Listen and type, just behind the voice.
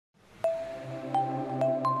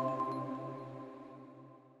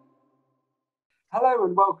Hello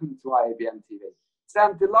and welcome to IABM TV. Today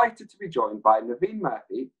I'm delighted to be joined by Naveen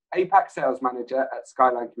Murthy, APAC Sales Manager at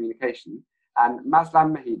SKYLINE Communication, and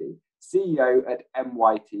Mazlan Mahidi, CEO at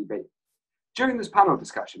MYTV. During this panel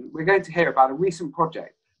discussion, we're going to hear about a recent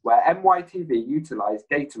project where MYTV utilised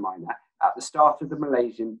data miner at the start of the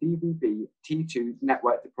Malaysian DVB T2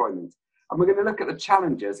 network deployment. And we're going to look at the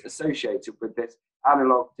challenges associated with this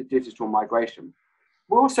analog to digital migration.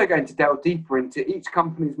 We're also going to delve deeper into each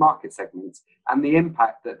company's market segments and the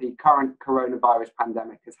impact that the current coronavirus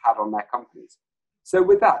pandemic has had on their companies. So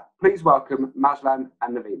with that, please welcome Mazlan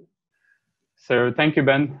and Naveen. So thank you,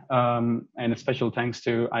 Ben, and a special thanks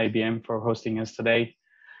to IBM for hosting us today.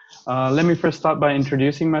 Let me first start by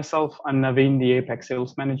introducing myself. I'm Naveen, the APAC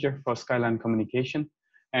Sales Manager for SKYLINE Communication.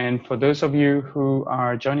 And for those of you who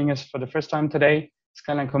are joining us for the first time today,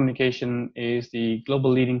 SKYLINE Communication is the global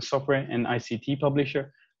leading software and ICT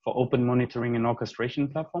publisher for open monitoring and orchestration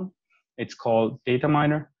platform. It's called Data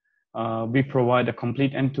Miner. We provide a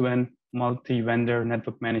complete end-to-end multi-vendor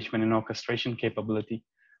network management and orchestration capability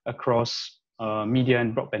across media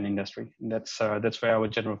and broadband industry. And that's where our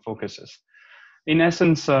general focus is. In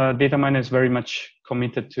essence, Data Miner is very much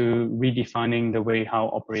committed to redefining the way how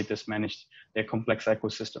operators manage their complex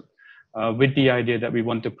ecosystem. With the idea that we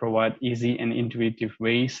want to provide easy and intuitive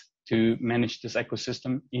ways to manage this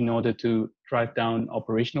ecosystem in order to drive down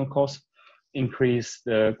operational costs, increase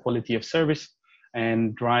the quality of service,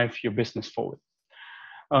 and drive your business forward.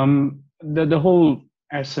 The whole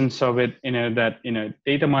essence of it,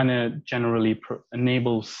 Data Miner generally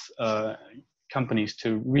enables companies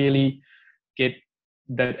to really get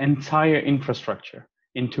that entire infrastructure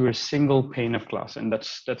into a single pane of glass, and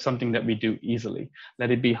that's something that we do easily.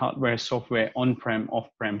 Let it be hardware, software, on-prem,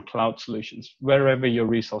 off-prem, cloud solutions, wherever your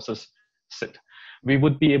resources sit. We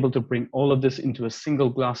would be able to bring all of this into a single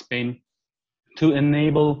glass pane to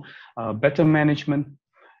enable better management,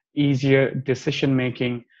 easier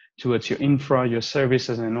decision-making towards your infra, your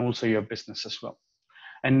services, and also your business as well.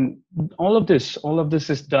 And all of this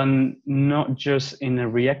is done not just in a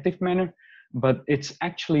reactive manner, but it's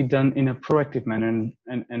actually done in a proactive manner,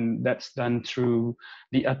 and that's done through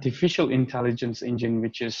the artificial intelligence engine,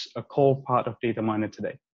 which is a core part of Data Miner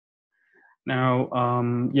today. Now,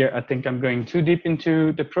 I think I'm going too deep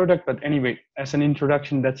into the product, but anyway, as an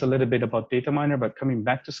introduction, that's a little bit about Data Miner. But coming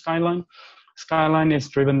back to SKYLINE, SKYLINE is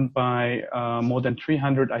driven by more than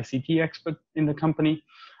 300 ICT experts in the company,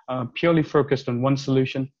 purely focused on one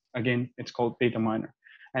solution. Again, it's called Data Miner.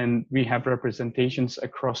 And we have representations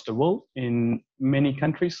across the world in many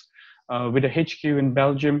countries, with a HQ in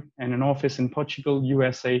Belgium and an office in Portugal,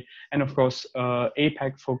 USA, and of course,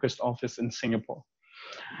 APAC-focused office in Singapore.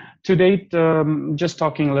 To date, just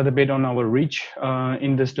talking a little bit on our reach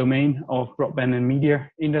in this domain of broadband and media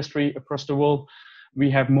industry across the world, we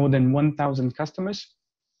have more than 1,000 customers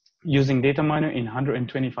using Data Miner in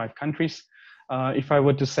 125 countries. If I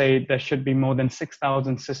were to say, there should be more than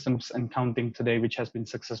 6,000 systems and counting today, which has been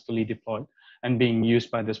successfully deployed and being used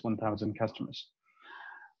by this 1,000 customers.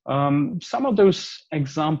 Some of those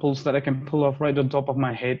examples that I can pull off right on top of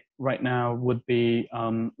my head right now would be,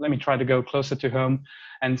 let me try to go closer to home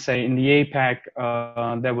and say in the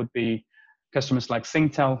APAC, there would be customers like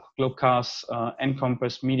Singtel, Globecast,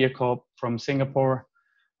 Encompass, MediaCorp from Singapore,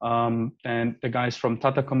 and the guys from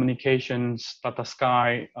Tata Communications, Tata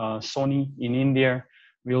Sky, Sony in India.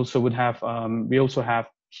 We also have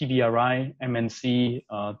TVRI, MNC,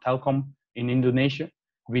 Telkom in Indonesia,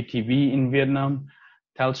 VTV in Vietnam,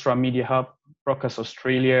 Telstra Media Hub, Broadcast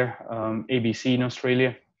Australia, ABC in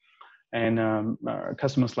Australia, and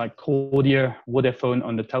customers like Kodia, Vodafone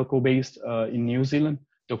on the telco based in New Zealand,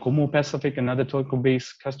 Docomo Pacific, another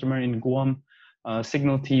telco-based customer in Guam,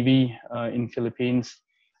 Signal TV in Philippines,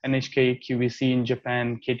 NHK, QVC in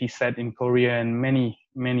Japan, KTSat in Korea, and many,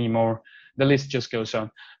 many more. The list just goes on.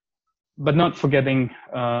 But not forgetting,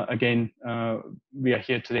 we are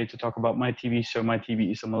here today to talk about MYTV. So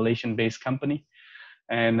MYTV is a Malaysian-based company.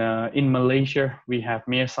 And in Malaysia, we have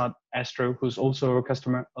Mirsad Astro, who's also a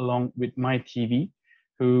customer, along with MYTV,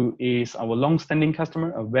 who is our long-standing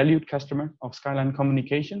customer, a valued customer of SKYLINE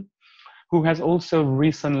Communication, who has also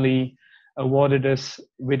recently awarded us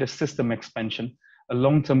with a system expansion, a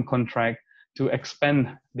long-term contract to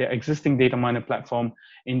expand their existing Data Miner platform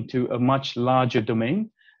into a much larger domain,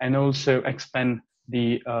 and also expand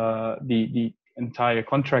the entire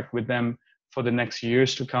contract with them for the next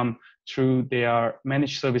years to come through their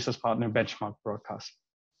managed services partner, Benchmark Broadcast.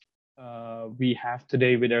 We have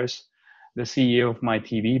today with us the CEO of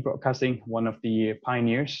MYTV Broadcasting, one of the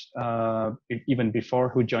pioneers,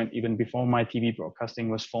 who joined even before MYTV Broadcasting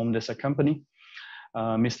was formed as a company,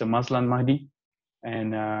 Mr. Mazlan Mahidi.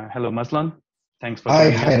 And hello, Mazlan. Thanks for Hi,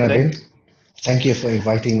 joining us today. Navin. Thank you for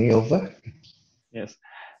inviting me over. Yes,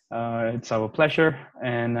 it's our pleasure.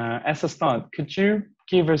 And as a start, could you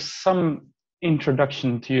give us some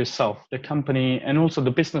introduction to yourself, the company, and also the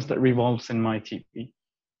business that revolves in MYTV?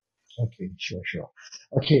 Okay, sure.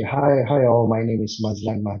 Okay, hi all. My name is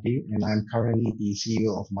Mazlan Mahdi, and I'm currently the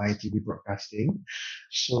CEO of MYTV Broadcasting.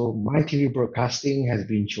 So, MYTV Broadcasting has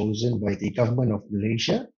been chosen by the government of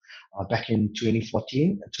Malaysia back in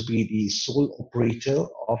 2014 to be the sole operator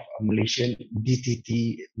of a Malaysian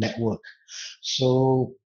DTT network.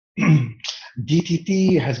 So,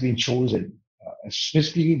 DTT has been chosen.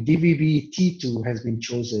 Specifically, DVB-T2 has been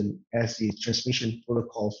chosen as the transmission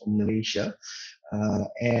protocol for Malaysia.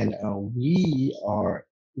 And we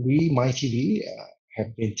MyTV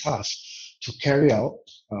have been tasked to carry out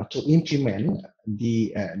to implement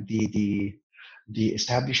the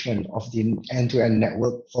establishment of the end-to-end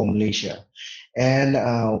network for Malaysia, and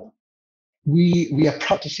we are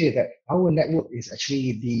proud to say that our network is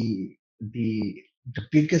actually the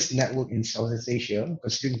biggest network in Southeast Asia,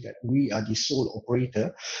 considering that we are the sole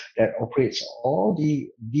operator that operates all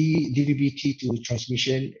the DVB-T2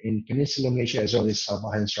 transmission in Peninsular Malaysia as well as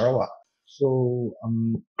Sabah and Sarawak. So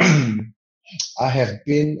I have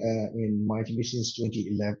been in MyTV since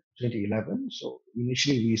 2011. So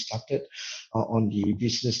initially we started on the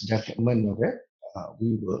business development of it.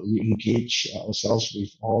 We engage ourselves with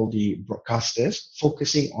all the broadcasters,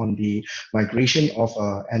 focusing on the migration of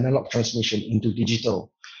analog transmission into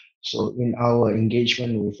digital. So in our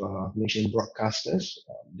engagement with Malaysian broadcasters,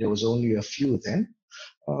 there was only a few then.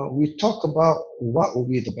 We talk about what will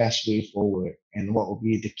be the best way forward and what will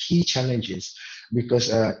be the key challenges,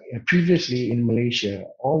 because previously in Malaysia,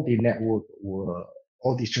 all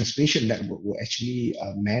the transmission network were actually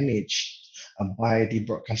managed by the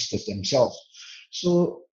broadcasters themselves.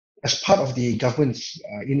 So as part of the government's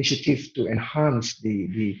initiative to enhance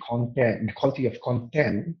the content, the quality of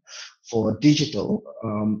content for digital,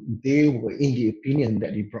 they were in the opinion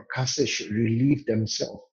that the broadcasters should relieve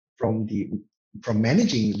themselves from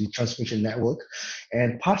managing the transmission network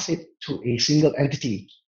and pass it to a single entity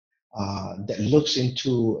that looks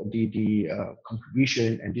into the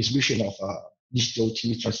contribution and distribution of digital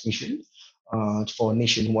TV transmission for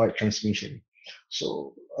nationwide transmission.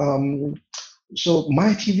 So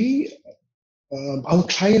MyTV, our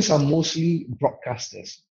clients are mostly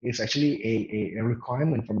broadcasters. It's actually a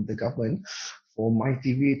requirement from the government for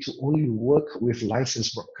MyTV to only work with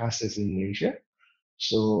licensed broadcasters in Malaysia.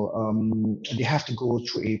 So they have to go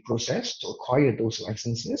through a process to acquire those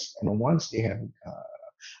licenses, and once they have,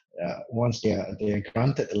 once they are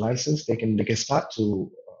granted the license, they can start to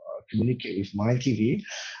communicate with MyTV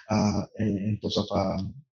in terms of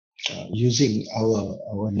using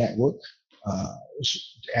our network.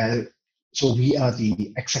 So we are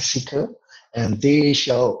the access seeker, and they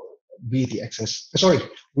shall be the access. Sorry,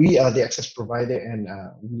 we are the access provider, and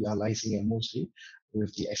we are licensing mostly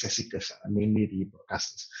with the access seekers, mainly the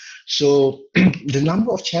broadcasters. So the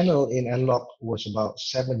number of channels in analog was about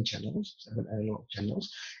 7 analog channels,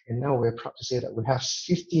 and now we're proud to say that we have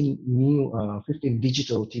 15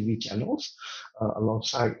 digital TV channels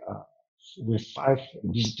alongside with 5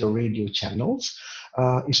 digital radio channels.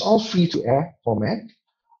 It's all free to air format.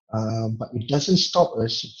 But it doesn't stop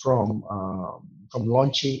us from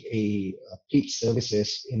launching a paid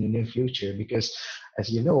services in the near future, because, as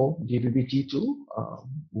you know, DVB-T2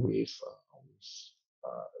 with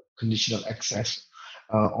conditional access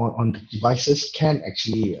on the devices can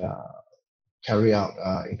actually carry out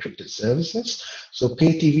encrypted services. So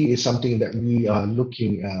pay TV is something that we are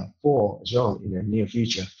looking for as well in the near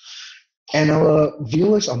future. And our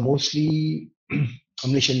viewers are mostly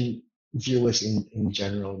Malaysian viewers in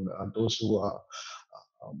general. Those who are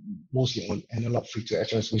mostly on analog free-to-air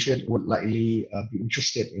transmission would likely be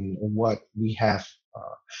interested in what we have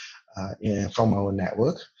from our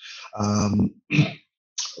network.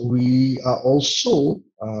 We are also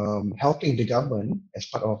helping the government as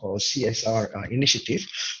part of our CSR initiative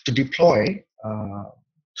to deploy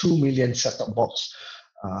 2 million set-top box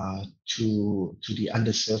to the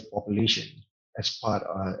underserved population as part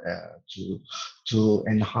to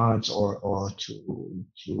enhance or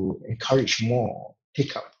to encourage more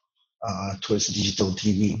take-up towards digital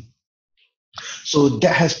TV. So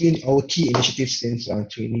that has been our key initiative since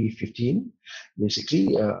 2015,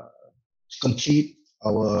 basically to complete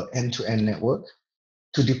our end-to-end network,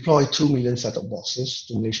 to deploy 2 million set-top boxes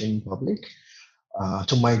to Malaysian public,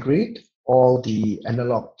 to migrate all the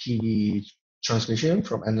analog TV transmission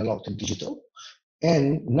from analog to digital,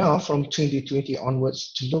 and now from 2020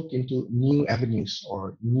 onwards to look into new avenues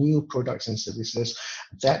or new products and services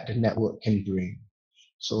that the network can bring.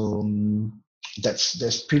 So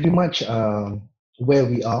that's pretty much where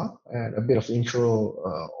we are, and a bit of intro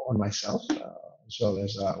on myself, as well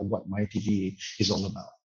as what MyTV is all about.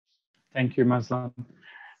 Thank you, Mazlan.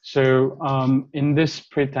 So in this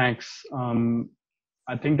pretext,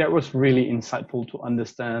 I think that was really insightful to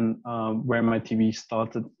understand where MyTV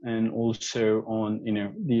started, and also on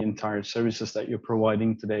the entire services that you're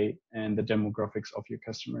providing today and the demographics of your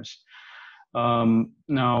customers.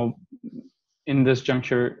 Now, in this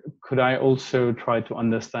juncture, could I also try to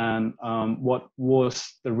understand what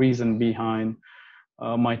was the reason behind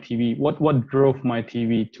MyTV? What drove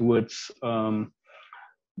MyTV towards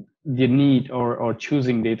the need or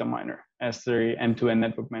choosing Dataminr as the end-to-end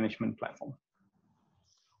network management platform?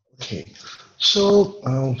 Okay, so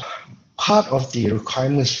part of the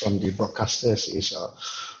requirements from the broadcasters is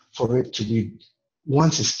for it to be,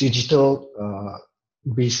 once it's digital,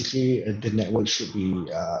 basically the network should be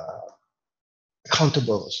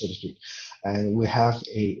accountable, so to speak, and we have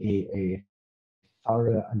a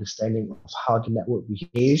thorough understanding of how the network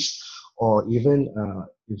behaves, or even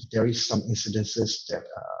if there is some incidences that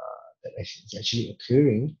is actually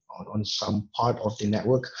occurring on some part of the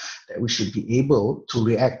network, that we should be able to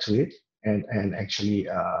react to it and actually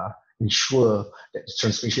ensure that the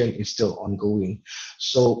transmission is still ongoing.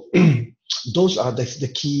 So those are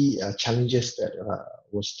the key challenges that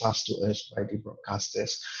was tasked to us by the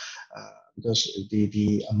broadcasters, because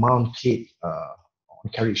the amount paid on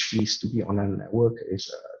carriage fees to be on a network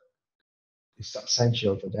is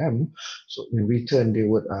substantial for them. So in return, they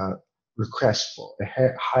would request for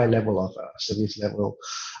a high level of service level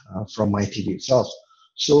from MyTV itself.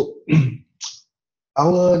 So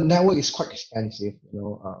our network is quite expensive,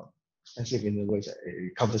 expensive in the ways that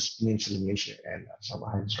it covers Peninsula Malaysia and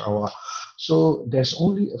Sabah and Sarawak. So there's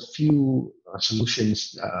only a few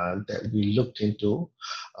solutions that we looked into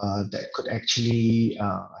that could actually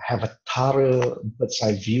have a thorough bird's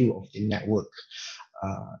eye view of the network.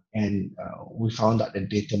 And we found that the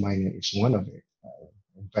Dataminr is one of it.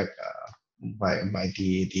 In fact, by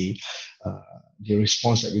the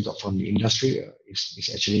response that we got from the industry is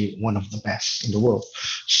actually one of the best in the world.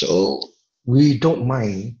 So we don't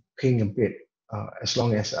mind paying a bit as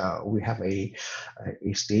long as we have a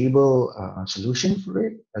stable solution for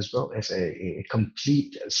it, as well as a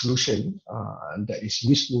complete solution that is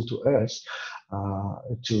useful to us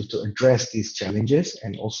to address these challenges,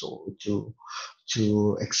 and also to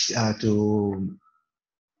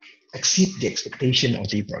exceed the expectation of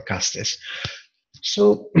the broadcasters.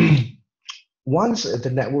 So once the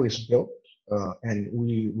network is built and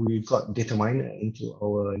we got Dataminr into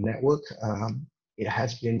our network, it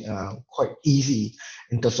has been quite easy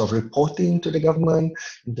in terms of reporting to the government,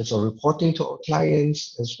 in terms of reporting to our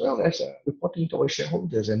clients, as well as reporting to our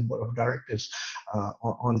shareholders and board of directors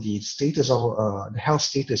on the status of the health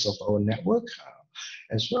status of our network,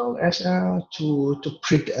 as well as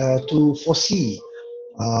to foresee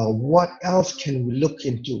what else can we look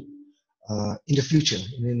into in the future,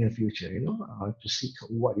 to seek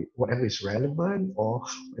whatever is relevant, or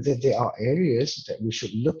whether there are areas that we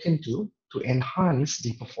should look into to enhance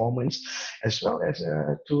the performance, as well as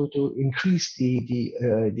to increase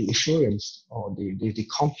the assurance or the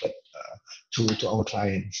comfort to our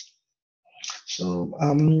clients. So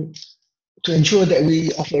to ensure that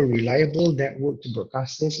we offer a reliable network to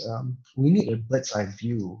broadcasters, we need a bird's eye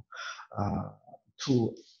view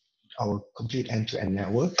to our complete end-to-end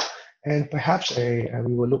network. And perhaps we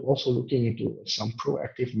were also looking into some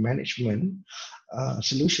proactive management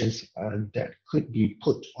solutions that could be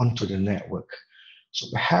put onto the network. So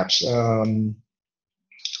perhaps, Naveen,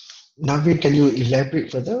 can you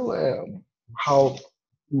elaborate further how,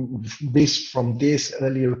 based from these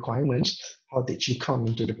early requirements, how did you come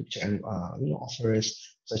into the picture and offer us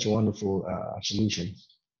such a wonderful solution?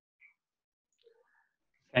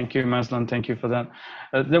 Thank you, Mazlan. Thank you for that.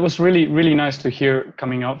 That was really, really nice to hear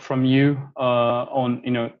coming out from you on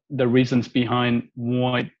the reasons behind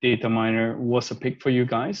why Dataminr was a pick for you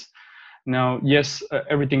guys. Now, yes,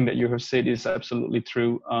 everything that you have said is absolutely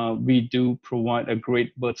true. We do provide a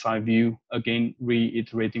great bird's eye view. Again,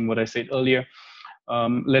 reiterating what I said earlier.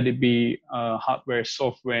 Let it be hardware,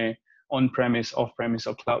 software, on-premise, off-premise,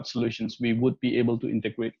 or cloud solutions, we would be able to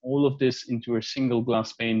integrate all of this into a single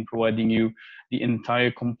glass pane, providing you the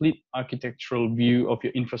entire complete architectural view of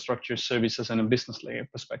your infrastructure, services, and a business layer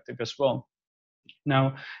perspective as well.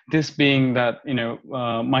 Now, this being that,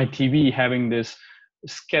 MyTV having this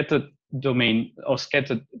scattered domain or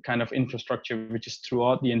scattered kind of infrastructure, which is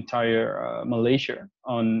throughout the entire Malaysia,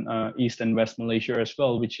 on East and West Malaysia as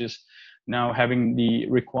well, which is now having the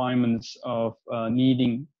requirements of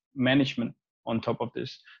needing management on top of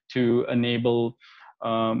this to enable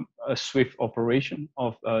a swift operation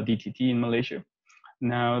of DTT in Malaysia.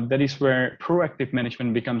 Now, that is where proactive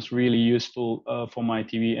management becomes really useful for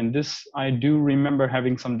MYTV. And this, I do remember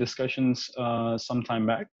having some discussions some time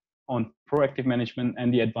back on proactive management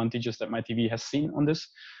and the advantages that MYTV has seen on this.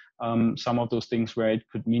 Some of those things where it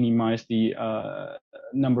could minimize the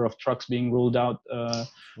number of trucks being rolled out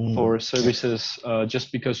for services,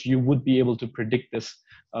 just because you would be able to predict this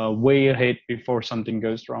way ahead before something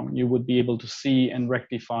goes wrong. You would be able to see and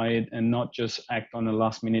rectify it and not just act on a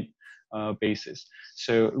last minute basis.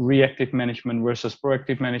 So reactive management versus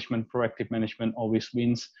proactive management always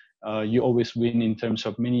wins. You always win in terms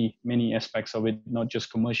of many aspects of it, not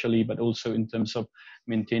just commercially, but also in terms of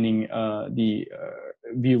maintaining the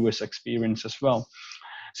viewer's experience as well.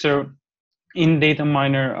 So in Data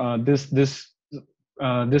Miner, this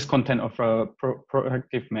content of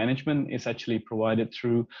proactive management is actually provided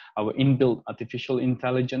through our inbuilt artificial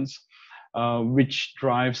intelligence, which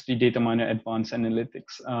drives the Data Miner advanced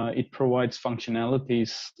analytics. It provides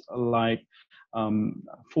functionalities like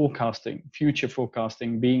forecasting, future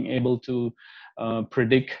forecasting, being able to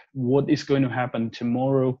predict what is going to happen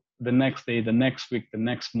tomorrow, the next day, the next week, the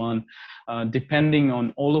next month, depending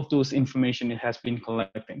on all of those information it has been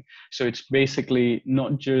collecting. So it's basically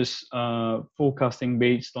not just forecasting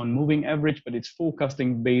based on moving average, but it's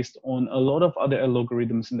forecasting based on a lot of other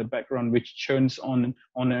algorithms in the background, which churns on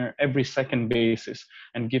a every second basis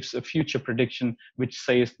and gives a future prediction, which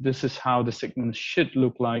says this is how the signal should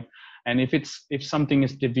look like. And if something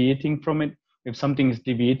is deviating from it, if something is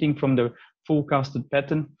deviating from the forecasted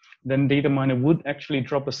pattern, then Data Miner would actually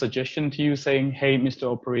drop a suggestion to you saying, hey,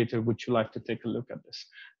 Mr. Operator, would you like to take a look at this?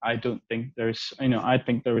 I don't think there's, I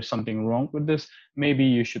think there is something wrong with this. Maybe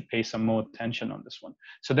you should pay some more attention on this one.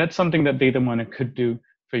 So that's something that Data Miner could do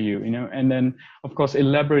for you, and then of course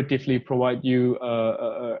elaboratively provide you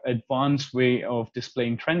a advanced way of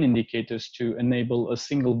displaying trend indicators to enable a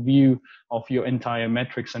single view of your entire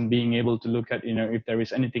metrics and being able to look at, if there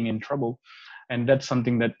is anything in trouble. And that's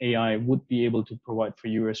something that AI would be able to provide for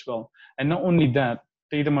you as well. And not only that,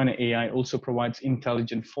 Data Miner AI also provides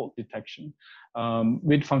intelligent fault detection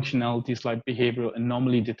with functionalities like behavioral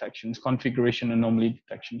anomaly detections, configuration anomaly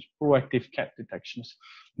detections, proactive CAT detections.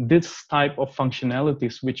 This type of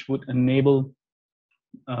functionalities which would enable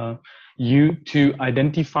you to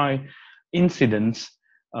identify incidents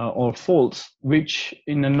or faults, which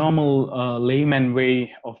in a normal layman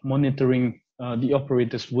way of monitoring, the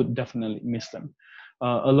operators would definitely miss them.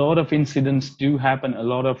 A lot of incidents do happen, a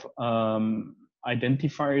lot of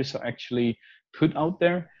identifiers are actually put out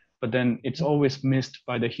there, but then it's always missed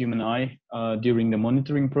by the human eye during the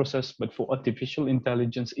monitoring process. But for artificial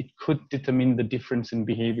intelligence, it could determine the difference in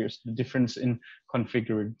behaviors, the difference in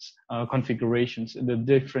configurations, the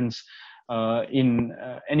difference in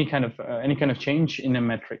any kind of change in a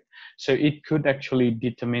metric. So it could actually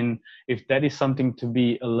determine if that is something to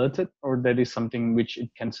be alerted or that is something which it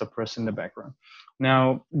can suppress in the background.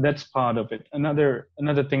 Now that's part of it. Another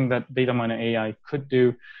thing that Data Miner AI could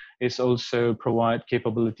do is also provide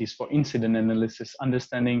capabilities for incident analysis,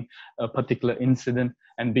 understanding a particular incident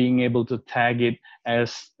and being able to tag it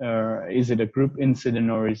as is it a group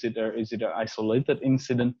incident or is it an isolated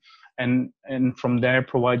incident, and from there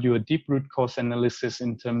provide you a deep root cause analysis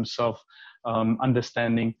in terms of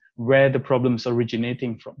understanding where the problem's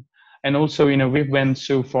originating from. And also, we've went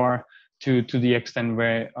so far to the extent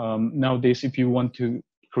where nowadays, if you want to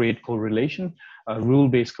create correlation,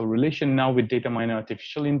 rule-based correlation, now with Data Miner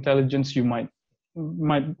artificial intelligence, you might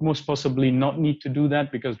most possibly not need to do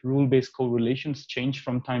that because rule-based correlations change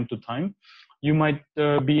from time to time. You might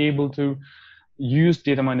be able to use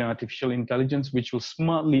Data Miner artificial intelligence, which will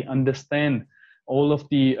smartly understand all of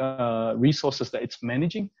the resources that it's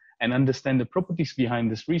managing and understand the properties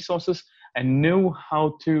behind these resources and know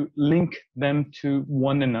how to link them to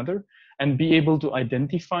one another and be able to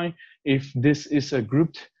identify if this is a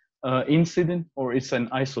grouped incident or it's an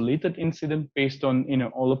isolated incident based on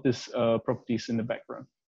all of these properties in the background.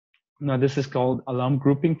 Now this is called alarm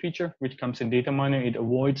grouping feature, which comes in Data Miner. It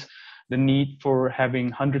avoids the need for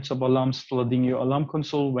having hundreds of alarms flooding your alarm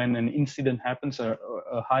console when an incident happens, a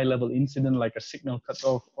high level incident like a signal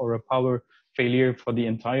cutoff or a power failure for the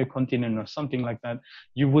entire continent or something like that.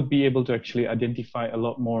 You would be able to actually identify a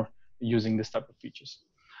lot more using this type of features.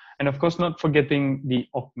 And of course, not forgetting the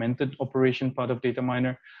augmented operation part of Data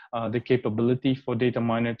Miner, the capability for Data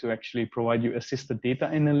Miner to actually provide you assisted data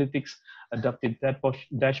analytics, adaptive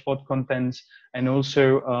dashboard contents, and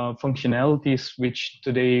also functionalities, which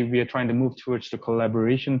today we are trying to move towards the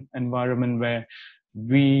collaboration environment where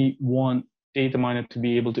we want Data Miner to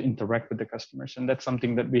be able to interact with the customers. And that's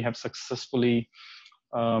something that we have successfully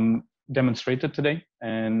demonstrated today,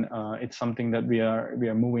 and it's something that we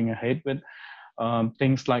are moving ahead with.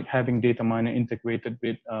 Things like having data miner integrated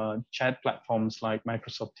with chat platforms like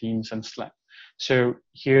Microsoft Teams and Slack. So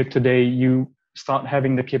here today, you start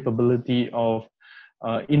having the capability of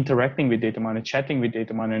interacting with data miner, chatting with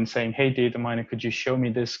data miner, and saying, "Hey, data miner, could you show me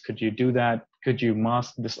this? Could you do that? Could you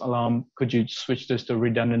mask this alarm? Could you switch this to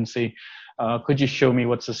redundancy? Could you show me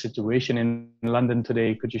what's the situation in London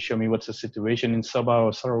today? Could you show me what's the situation in Sabah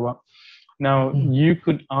or Sarawak?" Now, you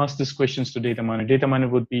could ask these questions to data miner. Data miner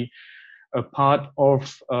would be a part of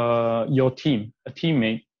your team, a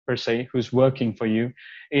teammate per se, who's working for you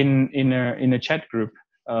in a chat group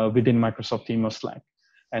within Microsoft Teams or Slack.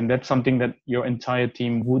 And that's something that your entire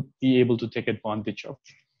team would be able to take advantage of.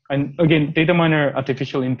 And again, data miner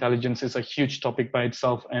artificial intelligence is a huge topic by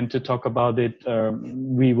itself. And to talk about it,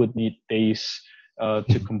 we would need days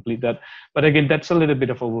to complete that. But again, that's a little bit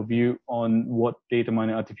of overview on what data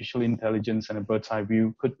miner artificial intelligence and a bird's eye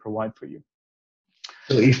view could provide for you.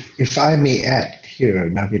 So if I may add here,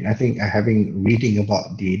 David, I think having reading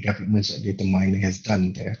about the developments that data mining has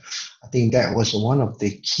done there, I think that was one of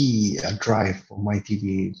the key drive for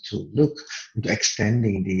MYTV to look into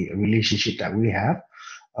extending the relationship that we have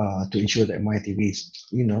to ensure that MYTV,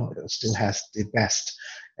 still has the best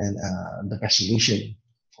and the best solution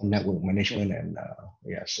for network management. And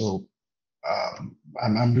so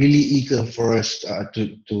I'm really eager for us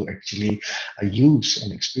to actually use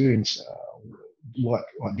and experience what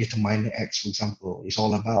Data Miner X, for example, is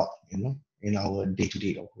all about, in our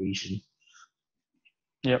day-to-day operation.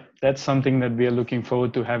 Yep, that's something that we are looking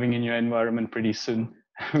forward to having in your environment pretty soon.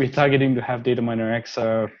 We're targeting to have Data Miner X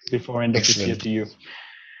before end of this year to you.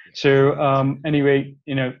 So anyway,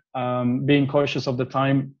 being cautious of the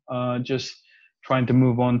time, just trying to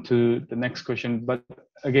move on to the next question. But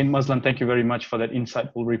again, Mazlan, thank you very much for that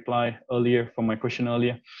insightful reply earlier for my question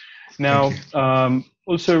earlier. Now,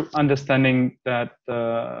 also understanding that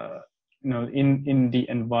in the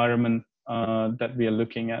environment that we are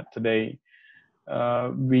looking at today,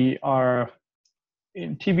 TV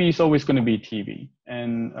is always going to be TV,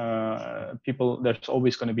 and there's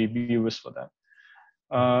always going to be viewers for that.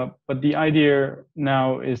 But the idea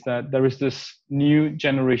now is that there is this new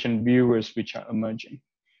generation viewers which are emerging.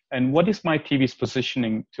 And what is MYTV's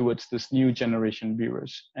positioning towards this new generation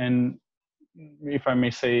viewers? And if I may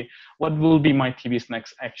say, what will be MYTV's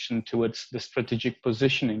next action towards the strategic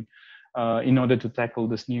positioning in order to tackle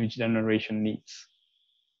this new generation needs?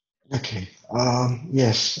 Okay.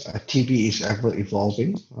 Yes, TV is ever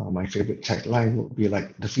evolving. My favorite tagline would be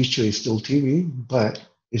like, the future is still TV, but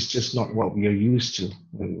it's just not what we are used to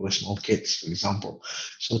when we were small kids, for example.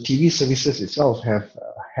 So TV services itself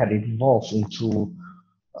had evolved into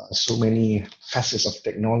so many facets of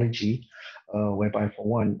technology, whereby for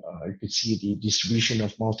one, you could see the distribution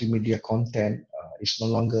of multimedia content is no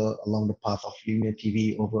longer along the path of linear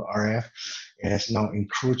TV over RF. It has now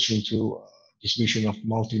encroached into distribution of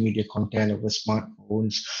multimedia content over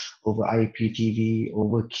smartphones, over IPTV,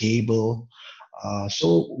 over cable.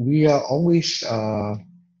 So we are always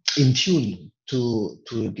in tune to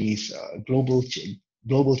these global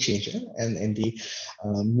change and the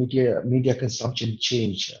media consumption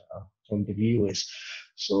change from the viewers.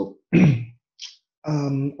 So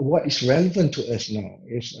what is relevant to us now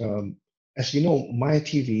is, as you know,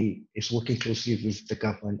 MYTV is working closely with the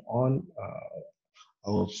government on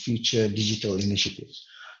our future digital initiatives.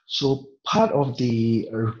 So part of the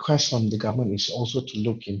request from the government is also to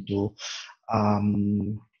look into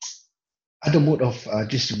other mode of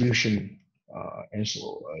distribution, and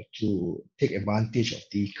so to take advantage of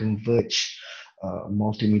the converged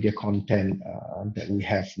multimedia content that we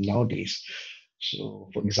have nowadays. So,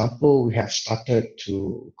 for example, we have started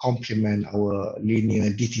to complement our linear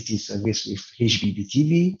DTT service with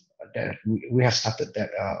HBBTV. That we have started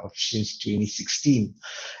that since 2016,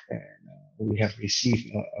 and we have received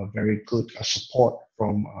a very good support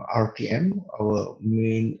from RTM, our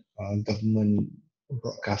main government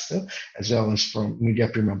broadcaster, as well as from Media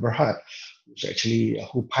Prima Berhad,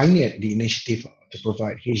 who pioneered the initiative to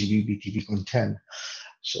provide HBBTV content.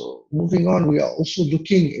 So moving on, we are also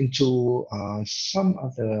looking into some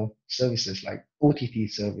other services like OTT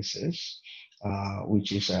services,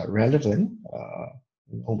 which is relevant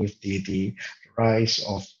with the rise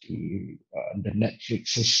of the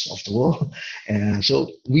Netflixes of the world. And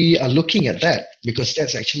so we are looking at that because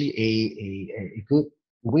that's actually a good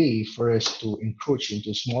way for us to encroach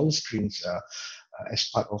into smaller screens as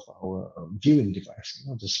part of our viewing device,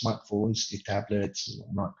 the smartphones, the tablets, and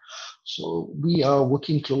whatnot. So we are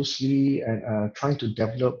working closely and trying to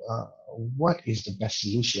develop what is the best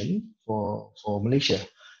solution for Malaysia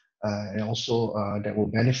and also that will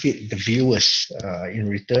benefit the viewers in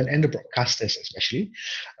return, and the broadcasters especially,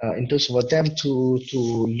 in terms for them to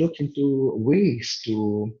look into ways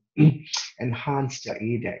to enhance their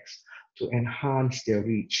ADEX, to enhance their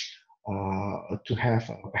reach, to have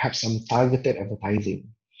perhaps some targeted advertising.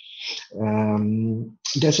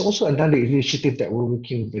 There's also another initiative that we're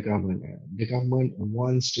working with the government. The government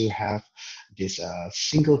wants to have this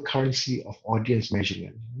single currency of audience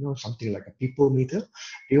measurement, something like a people meter.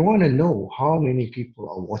 They want to know how many people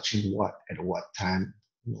are watching what at what time,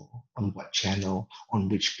 on what channel, on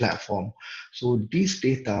which platform. So these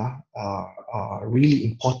data are really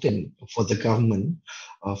important for the government,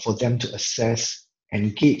 for them to assess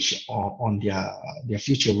and gauge on their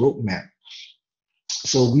future roadmap.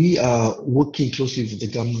 So we are working closely with the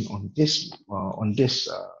government on this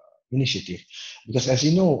initiative, because as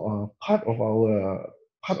you know, part of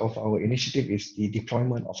our initiative is the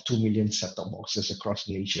deployment of 2 million set-top boxes across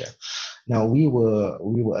Malaysia. Now we were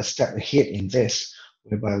a step ahead in this,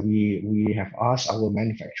 whereby we have asked our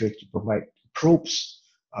manufacturer to provide probes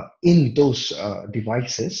in those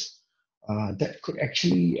devices that could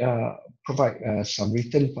actually provide some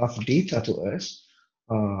written path data to us,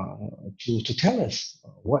 to tell us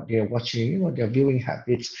what they're watching, their viewing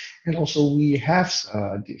habits, and also we have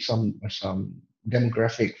some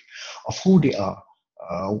demographic of who they are,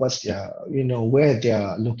 what's their, where they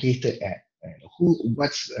are located at,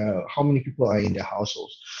 how many people are in their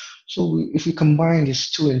households. So if we combine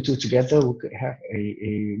these two and two together, we could have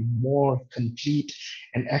a more complete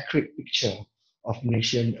and accurate picture of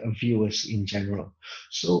Malaysian viewers in general.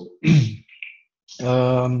 So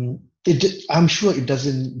I'm sure it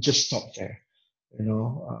doesn't just stop there.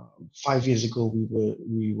 5 years ago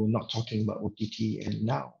we were not talking about OTT, and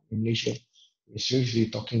now in Malaysia we're seriously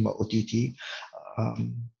talking about OTT.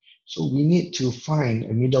 So we need to find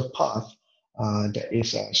a middle path that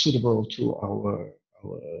is suitable to our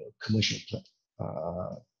commercial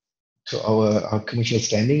to our commercial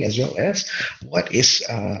standing, as well as what is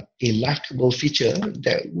a likable feature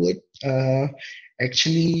that would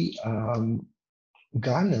actually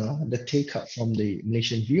garner the take-up from the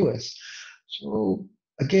Malaysian viewers. So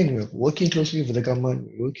again, we're working closely with the government,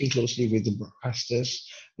 we're working closely with the broadcasters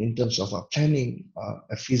in terms of planning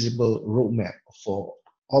a feasible roadmap for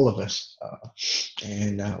all of us.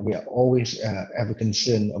 And we are always ever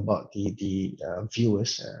concerned about the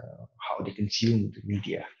viewers, how they consume the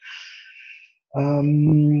media.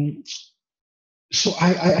 So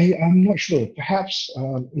I'm not sure. Perhaps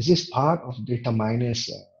is this part of data miners'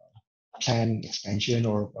 plan expansion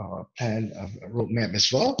or plan roadmap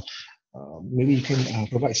as well? Maybe you can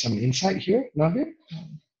provide some insight here, Nabil,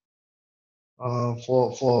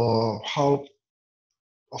 for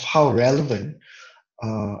how relevant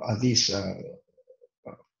are these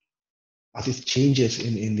changes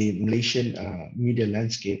in the Malaysian media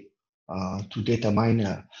landscape to data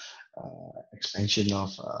miner expansion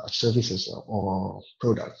of services or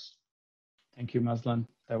products. Thank you, Mazlan.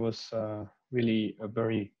 That was really a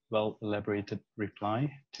very well elaborated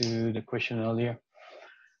reply to the question earlier.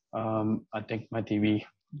 I think MYTV,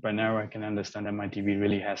 by now I can understand that MYTV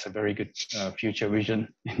really has a very good future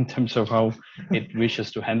vision in terms of how it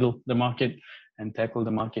wishes to handle the market and tackle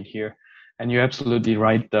the market here. And you're absolutely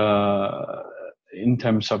right in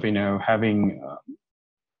terms of having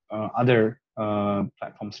other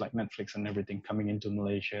platforms like Netflix and everything coming into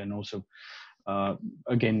Malaysia, and also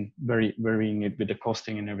again varying it with the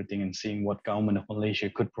costing and everything, and seeing what government of Malaysia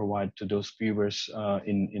could provide to those viewers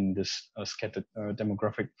in this scattered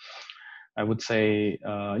demographic. I would say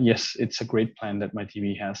yes, it's a great plan that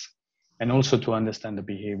MYTV has, and also to understand the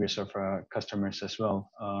behaviors of our customers as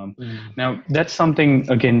well. Now that's something,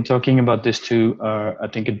 again, talking about this too, I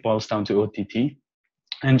think it boils down to OTT.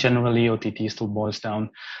 And generally, OTT still boils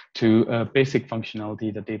down to basic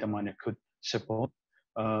functionality that data miner could support.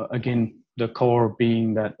 Again, the core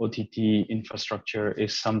being that OTT infrastructure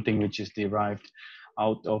is something which is derived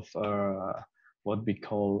out of what we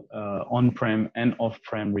call on-prem and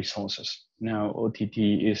off-prem resources. Now, OTT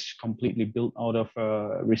is completely built out of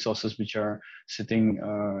resources which are sitting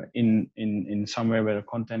in somewhere where the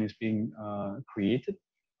content is being created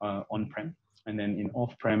on-prem, and then in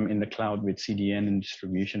off-prem in the cloud with CDN and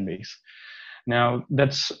distribution base. Now,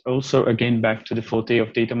 that's also, again, back to the forte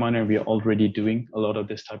of data miner. We are already doing a lot of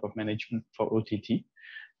this type of management for OTT.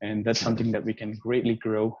 And that's something that we can greatly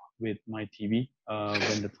grow with MYTV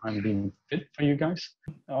when the time being fit for you guys.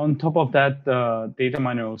 On top of that, data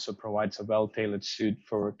miner also provides a well-tailored suite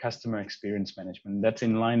for customer experience management. That's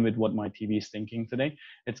in line with what MYTV is thinking today.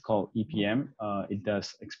 It's called EPM. It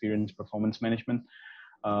does experience performance management.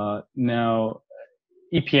 Now,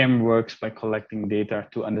 EPM works by collecting data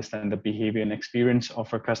to understand the behavior and experience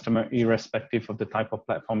of a customer, irrespective of the type of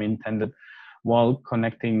platform intended, while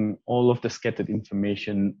connecting all of the scattered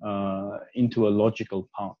information into a logical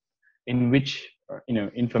path in which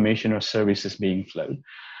information or service is being flowed.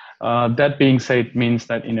 That being said, means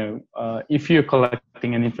that if you're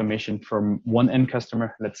collecting an information from one end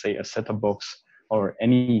customer, let's say a set-top box or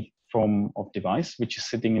any form of device which is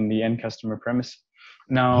sitting in the end customer premise,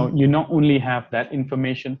 now you not only have that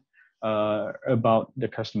information about the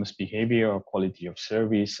customer's behavior or quality of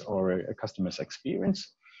service or a customer's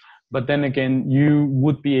experience, but then again, you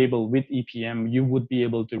would be able, with EPM, you would be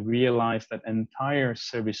able to realize that entire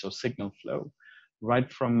service or signal flow right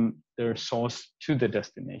from their source to the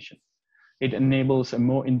destination. It enables a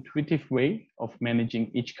more intuitive way of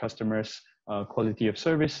managing each customer's quality of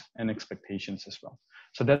service and expectations as well.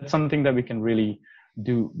 So that's something that we can really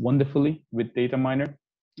do wonderfully with Data Miner,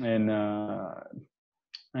 and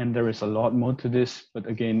there is a lot more to this. But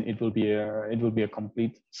again, it will be a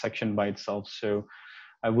complete section by itself. So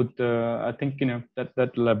I think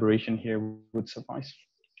that elaboration here would suffice.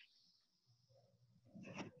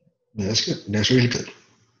 That's good. That's really good.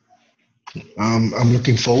 I'm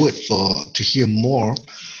looking forward to hear more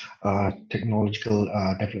technological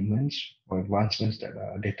developments or advancements that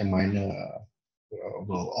Data Miner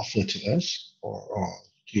will offer to us, or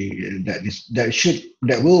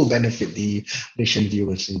that will benefit the nation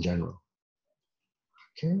viewers in general.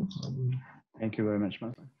 Okay. Thank you very much,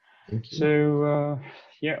 Martin. Thank you. So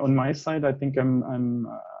yeah, on my side, I think I'm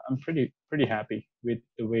pretty happy with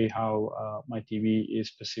the way how MYTV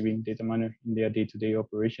is perceiving Data Miner in their day-to-day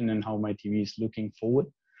operation, and how MYTV is looking forward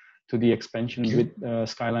to the expansion with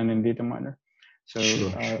SKYLINE and Data Miner. So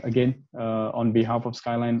again, on behalf of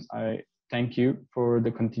SKYLINE, I thank you for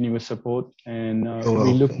the continuous support, and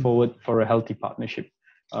we look forward for a healthy partnership,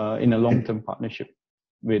 in a long-term partnership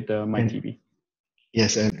with MYTV.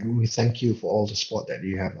 Yes, and we thank you for all the support that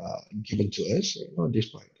you have given to us,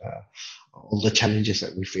 despite all the challenges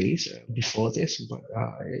that we face before this. But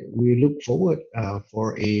we look forward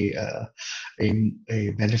for a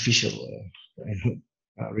beneficial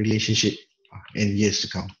relationship in years to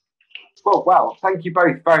come. Well, thank you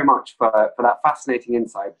both very much for that fascinating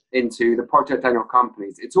insight into the project and your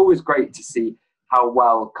companies. It's always great to see how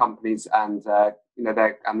well companies and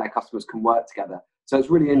their customers can work together. So it's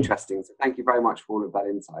really interesting. So thank you very much for all of that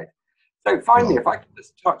insight. So finally, if I could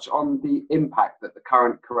just touch on the impact that the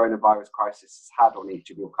current coronavirus crisis has had on each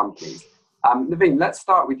of your companies. Naveen, let's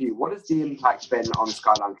start with you. What has the impact been on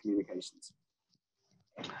SKYLINE Communications?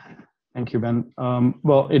 Thank you, Ben.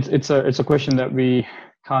 Well, it's a question that we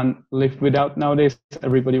can't live without nowadays.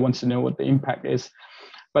 Everybody wants to know what the impact is.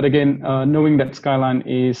 But again, knowing that SKYLINE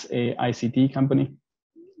is a ICT company,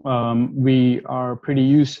 we are pretty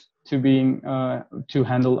used to being to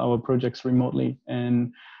handle our projects remotely,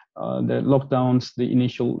 and the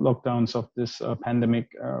initial lockdowns of this pandemic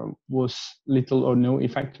was little or no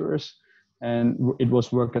effect to us, and it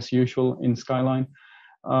was work as usual in SKYLINE.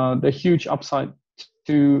 The huge upside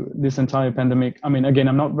to this entire pandemic, I mean, again,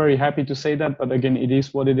 I'm not very happy to say that, but again, it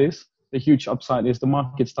is what it is. The huge upside is the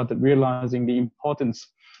market started realizing the importance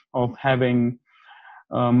of having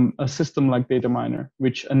a system like Data Miner,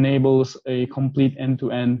 which enables a complete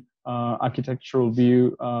end-to-end architectural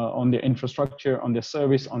view on their infrastructure, on their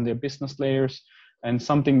service, on their business layers, and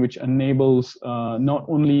something which enables not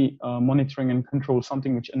only monitoring and control,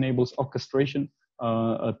 something which enables orchestration,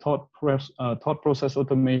 thought process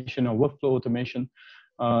automation or workflow automation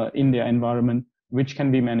in their environment, which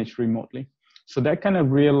can be managed remotely. So that kind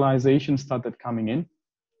of realization started coming in.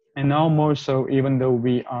 And now more so, even though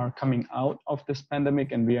we are coming out of this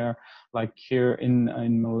pandemic, and we are like here in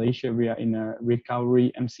Malaysia, we are in a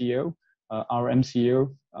recovery MCO, our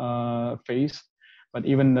MCO phase. But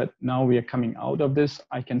even that now we are coming out of this,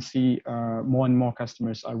 I can see more and more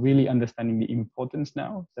customers are really understanding the importance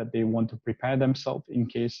now, that they want to prepare themselves in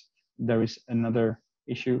case there is another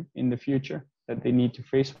issue in the future that they need to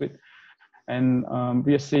face with. And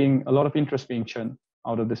we are seeing a lot of interest being shown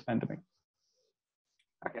out of this pandemic.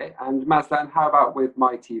 Okay, and Mazlan, how about with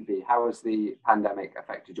MYTV? How has the pandemic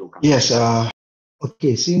affected your company? Yes,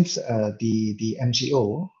 okay, since the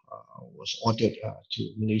MCO was ordered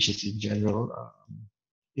to Malaysia in general,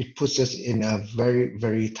 it puts us in a very,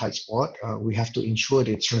 very tight spot. We have to ensure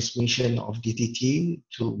the transmission of DTT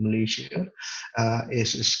to Malaysia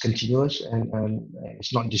is continuous and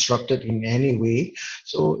it's not disrupted in any way.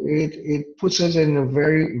 So it puts us in a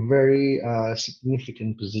very, very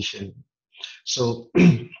significant position. So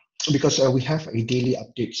because we have a daily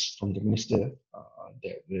updates from the minister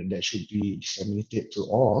that should be disseminated to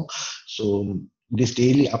all. So these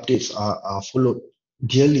daily updates are followed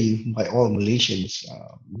dearly by all Malaysians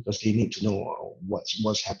because they need to know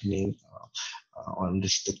what's happening on the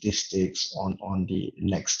statistics, on the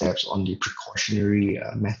next steps, on the precautionary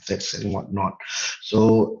methods and whatnot.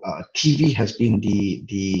 So TV has been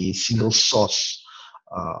the single source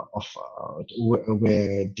of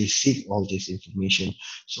where they seek all this information.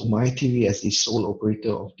 So MYTV, as the sole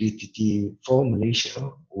operator of DTT for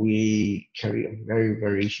Malaysia, we carry a very,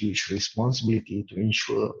 very huge responsibility to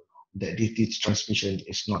ensure that DTT transmission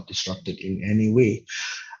is not disrupted in any way.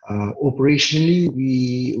 Operationally,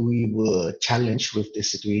 we were challenged with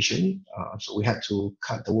this situation, so we had to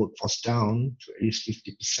cut the workforce down to at least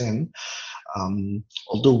 50%.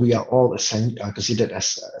 Although we are all considered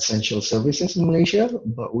as essential services in Malaysia,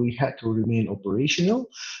 but we had to remain operational.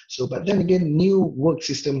 So, but then again, new work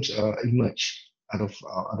systems emerged out of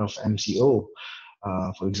MCO.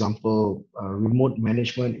 For example, remote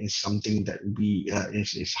management is something that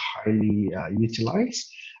is highly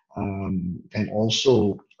utilized, and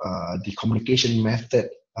also the communication method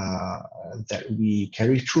that we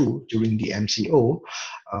carry through during the MCO,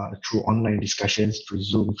 through online discussions, through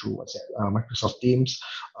Zoom, through WhatsApp, Microsoft Teams,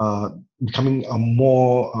 becoming a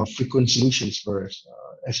more frequent solutions for us.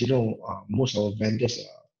 As you know, most of our vendors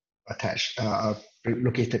are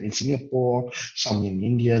located in Singapore, some in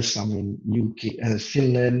India, some in UK,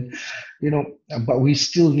 Finland, but we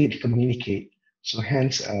still need to communicate. So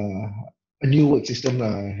hence, a new work system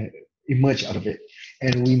emerged out of it,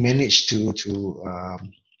 and we managed to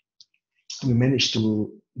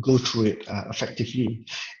go through it effectively,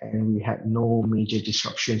 and we had no major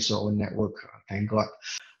disruptions to our network, thank God.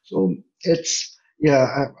 So it's,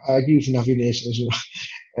 I agree with Naveen.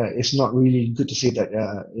 It's not really good to say that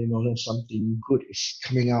something good is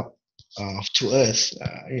coming out to us,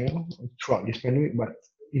 throughout this pandemic, but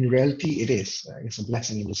in reality, it is. It's a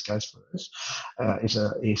blessing in disguise for us.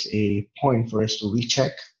 It's a point for us to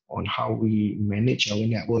recheck on how we manage our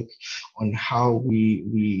network, on how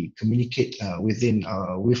we communicate with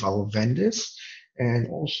our vendors, and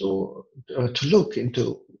also to look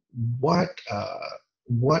into what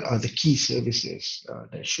are the key services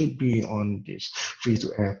that should be on this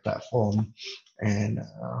free-to-air platform, and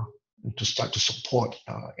to start to support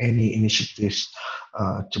any initiatives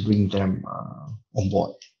to bring them on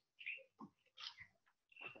board.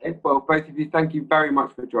 Well, both of you, thank you very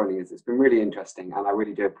much for joining us. It's been really interesting, and I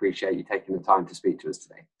really do appreciate you taking the time to speak to us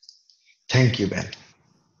today. Thank you, Ben.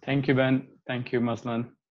 Thank you, Ben. Thank you, Maslan.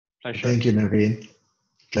 Pleasure. Thank you, Naveen.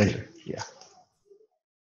 Pleasure. Yeah.